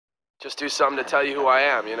Just do something to tell you who I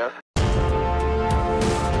am, you know?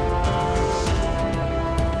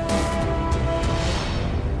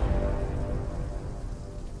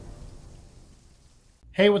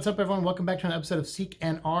 Hey, what's up everyone? Welcome back to an episode of Seek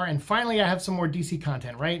and R. And finally, I have some more DC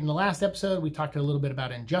content, right? In the last episode, we talked a little bit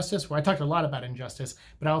about Injustice. Well, I talked a lot about Injustice,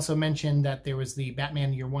 but I also mentioned that there was the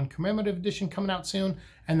Batman Year One Commemorative Edition coming out soon,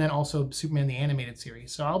 and then also Superman the Animated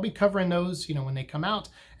Series. So I'll be covering those, when they come out,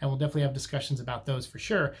 and we'll definitely have discussions about those for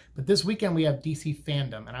sure. But this weekend, we have DC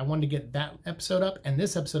Fandom, and I wanted to get that episode up and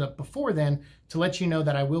this episode up before then to let you know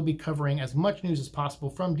that I will be covering as much news as possible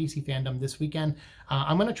from DC Fandom this weekend.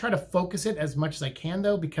 I'm going to try to focus it as much as I can,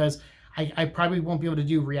 though, because I probably won't be able to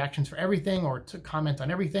do reactions for everything or to comment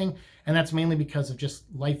on everything, and that's mainly because of just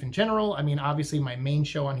life in general. I mean, obviously my main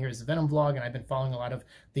show on here is the Venom vlog, and I've been following a lot of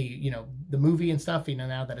the, the movie and stuff,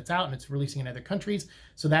 now that it's out and it's releasing in other countries.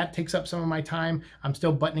 So that takes up some of my time. I'm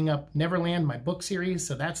still buttoning up Neverland, my book series,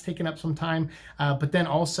 so that's taken up some time. But then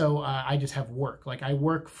also I just have work. Like I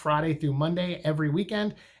work Friday through Monday every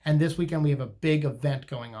weekend, and this weekend we have a big event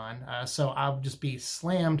going on. So I'll just be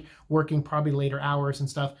slammed working probably later hours and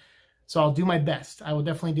stuff. So I'll do my best. I will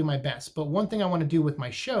definitely do my best. But one thing I want to do with my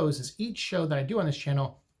shows is each show that I do on this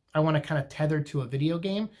channel, I want to kind of tether to a video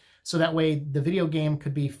game. So that way the video game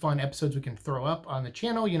could be fun episodes we can throw up on the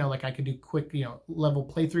channel. Like I could do quick, level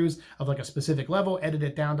playthroughs of like a specific level, edit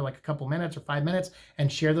it down to like a couple minutes or 5 minutes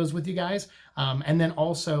and share those with you guys. And then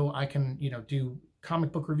also I can, do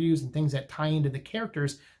comic book reviews and things that tie into the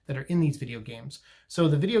characters that are in these video games. So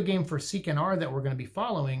the video game for Seek and R that we're going to be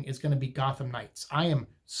following is going to be Gotham Knights. I am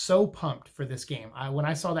so pumped for this game. When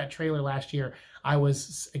I saw that trailer last year, I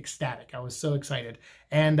was ecstatic. I was so excited.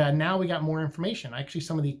 And now we got more information. Actually,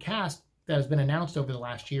 some of the cast that has been announced over the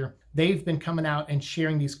last year, they've been coming out and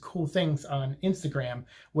sharing these cool things on Instagram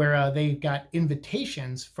where they got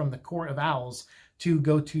invitations from the Court of Owls to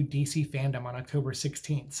go to DC Fandom on October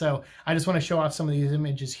 16th. So I just want to show off some of these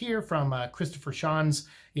images here from Christopher Sean's,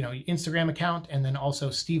 Instagram account, and then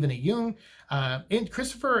also Stephen A. Young.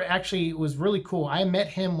 Christopher actually was really cool. I met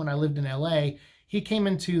him when I lived in LA. He came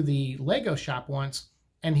into the Lego shop once,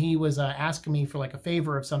 and he was asking me for like a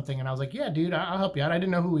favor of something, and I was like, yeah, dude, I'll help you out. I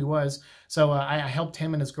didn't know who he was, so I helped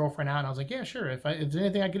him and his girlfriend out, and I was like, yeah, sure, if there's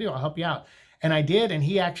anything I could do, I'll help you out. And I did, and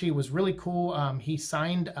he actually was really cool. He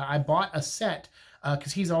signed, I bought a set,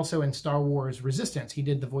 because he's also in Star Wars Resistance. He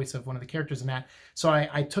did the voice of one of the characters in that. So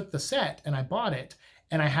I took the set and I bought it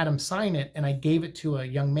and I had him sign it, and I gave it to a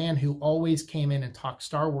young man who always came in and talked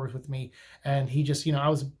Star Wars with me. And he just, I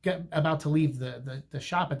was about to leave the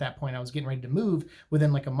shop at that point. I was getting ready to move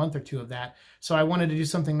within like a month or two of that. So I wanted to do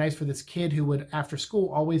something nice for this kid who would, after school,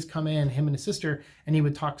 always come in, him and his sister, and he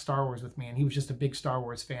would talk Star Wars with me. And he was just a big Star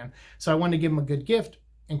Wars fan. So I wanted to give him a good gift,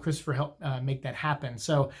 and Christopher helped make that happen.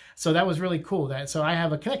 So that was really cool. So I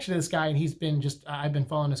have a connection to this guy, and he's been I've been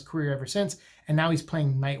following his career ever since, and now he's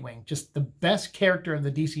playing Nightwing, just the best character of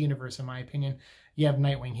the DC universe, in my opinion. You have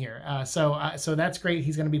Nightwing here. So that's great.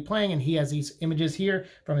 He's going to be playing, and he has these images here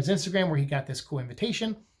from his Instagram where he got this cool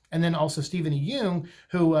invitation. And then also Stephen E. Young,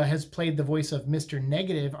 who has played the voice of Mr.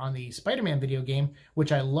 Negative on the Spider-Man video game,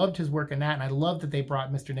 which I loved his work in that, and I love that they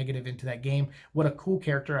brought Mr. Negative into that game. What a cool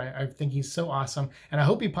character. I think he's so awesome. And I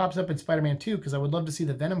hope he pops up in Spider-Man 2, because I would love to see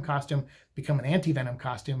the Venom costume become an anti-Venom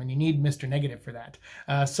costume, and you need Mr. Negative for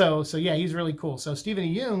that. So yeah, he's really cool. So Stephen E.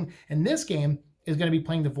 Young in this game is going to be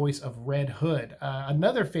playing the voice of Red Hood,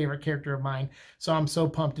 another favorite character of mine. So I'm so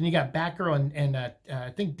pumped. And you got Batgirl and I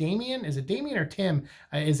think Damian, is it Damian or Tim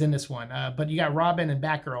is in this one? But you got Robin and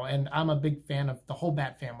Batgirl, and I'm a big fan of the whole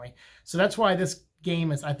Bat family. So that's why this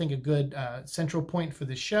game is, I think, a good central point for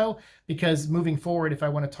this show, because moving forward, if I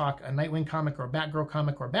want to talk a Nightwing comic or a Batgirl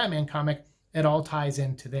comic or a Batman comic, it all ties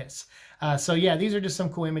into this. So yeah, these are just some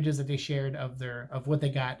cool images that they shared of what they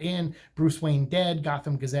got in Bruce Wayne Dead,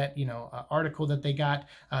 Gotham Gazette, article that they got.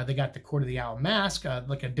 They got the Court of the Owl mask,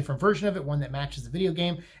 like a different version of it, one that matches the video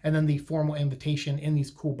game, and then the formal invitation in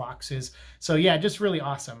these cool boxes. So yeah, just really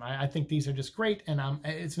awesome. I think these are just great, and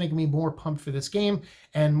it's making me more pumped for this game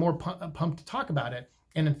and more pumped to talk about it.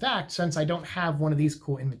 And in fact, since I don't have one of these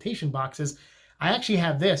cool invitation boxes, I actually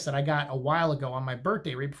have this that I got a while ago on my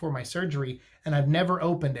birthday, right before my surgery, and I've never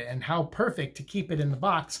opened it. And how perfect to keep it in the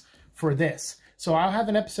box for this. So I'll have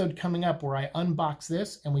an episode coming up where I unbox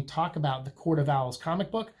this and we talk about the Court of Owls comic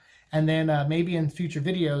book. And then maybe in future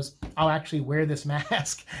videos, I'll actually wear this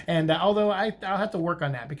mask. And although I'll have to work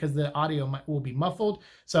on that because the audio will be muffled.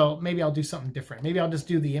 So maybe I'll do something different. Maybe I'll just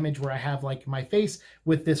do the image where I have like my face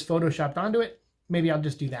with this photoshopped onto it. maybe I'll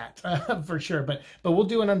just do that for sure. But we'll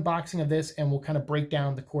do an unboxing of this, and we'll kind of break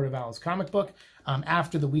down the Court of Owls comic book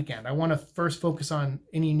after the weekend. I want to first focus on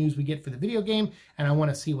any news we get for the video game, and I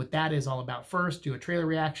want to see what that is all about first, do a trailer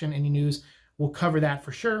reaction, any news. We'll cover that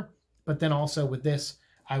for sure. But then also with this,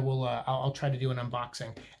 I'll try to do an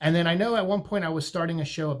unboxing. And then I know at one point I was starting a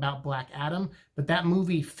show about Black Adam, but that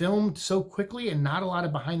movie filmed so quickly and not a lot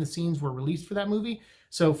of behind the scenes were released for that movie.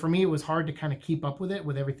 So for me, it was hard to kind of keep up with it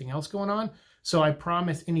with everything else going on. So I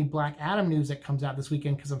promise any Black Adam news that comes out this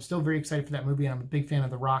weekend, because I'm still very excited for that movie and I'm a big fan of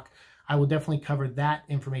The Rock, I will definitely cover that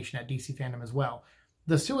information at DC Fandom as well.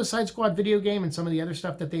 The Suicide Squad video game and some of the other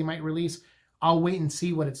stuff that they might release, I'll wait and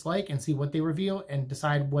see what it's like and see what they reveal and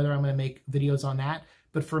decide whether I'm going to make videos on that.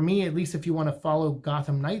 But for me, at least if you want to follow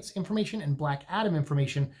Gotham Knights information and Black Adam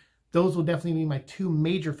information, those will definitely be my two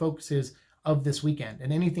major focuses of this weekend.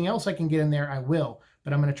 And anything else I can get in there, I will.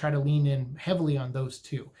 But I'm going to try to lean in heavily on those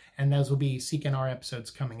two. And those will be Seek and R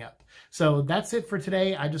episodes coming up. So that's it for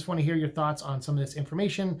today. I just want to hear your thoughts on some of this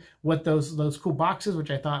information, what those cool boxes,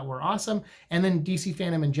 which I thought were awesome, and then DC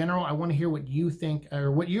Fandom in general. I want to hear what you think,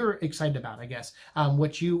 or what you're excited about, I guess.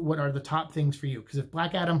 What are the top things for you? Because if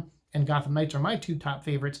Black Adam and Gotham Knights are my two top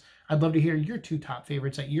favorites, I'd love to hear your two top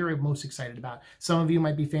favorites that you're most excited about. Some of you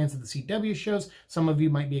might be fans of the CW shows. Some of you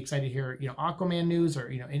might be excited to hear, Aquaman news or,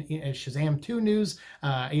 in Shazam 2 news.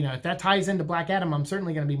 If that ties into Black Adam, I'm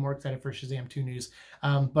certainly going to be more excited for Shazam 2 news.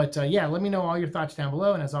 Yeah, let me know all your thoughts down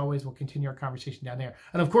below. And as always, we'll continue our conversation down there.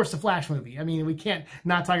 And of course, the Flash movie. I mean, we can't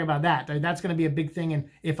not talk about that. That's going to be a big thing. And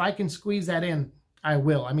if I can squeeze that in, I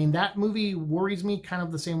will. I mean, that movie worries me kind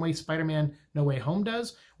of the same way Spider-Man No Way Home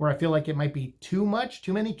does, where I feel like it might be too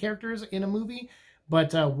many characters in a movie,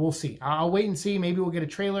 but we'll see. I'll wait and see. Maybe we'll get a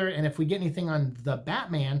trailer, and if we get anything on the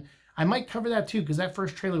Batman, I might cover that too, because that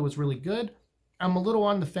first trailer was really good. I'm a little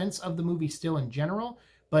on the fence of the movie still in general,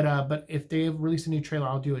 but if they release a new trailer,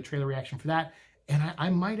 I'll do a trailer reaction for that. And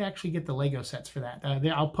I might actually get the Lego sets for that.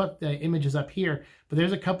 I'll put the images up here, but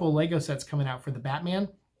there's a couple of Lego sets coming out for the Batman.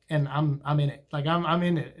 And I'm in it. Like I'm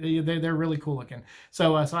in it. They're really cool looking.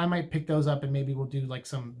 So I might pick those up, and maybe we'll do like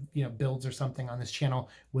some builds or something on this channel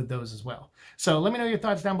with those as well. So let me know your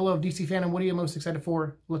thoughts down below of DC Fandom. What are you most excited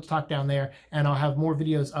for? Let's talk down there. And I'll have more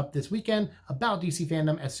videos up this weekend about DC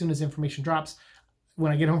Fandom as soon as information drops.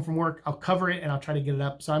 When I get home from work, I'll cover it and I'll try to get it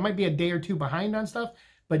up. So I might be a day or two behind on stuff,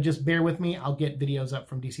 but just bear with me. I'll get videos up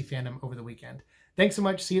from DC Fandom over the weekend. Thanks so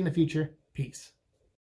much. See you in the future. Peace.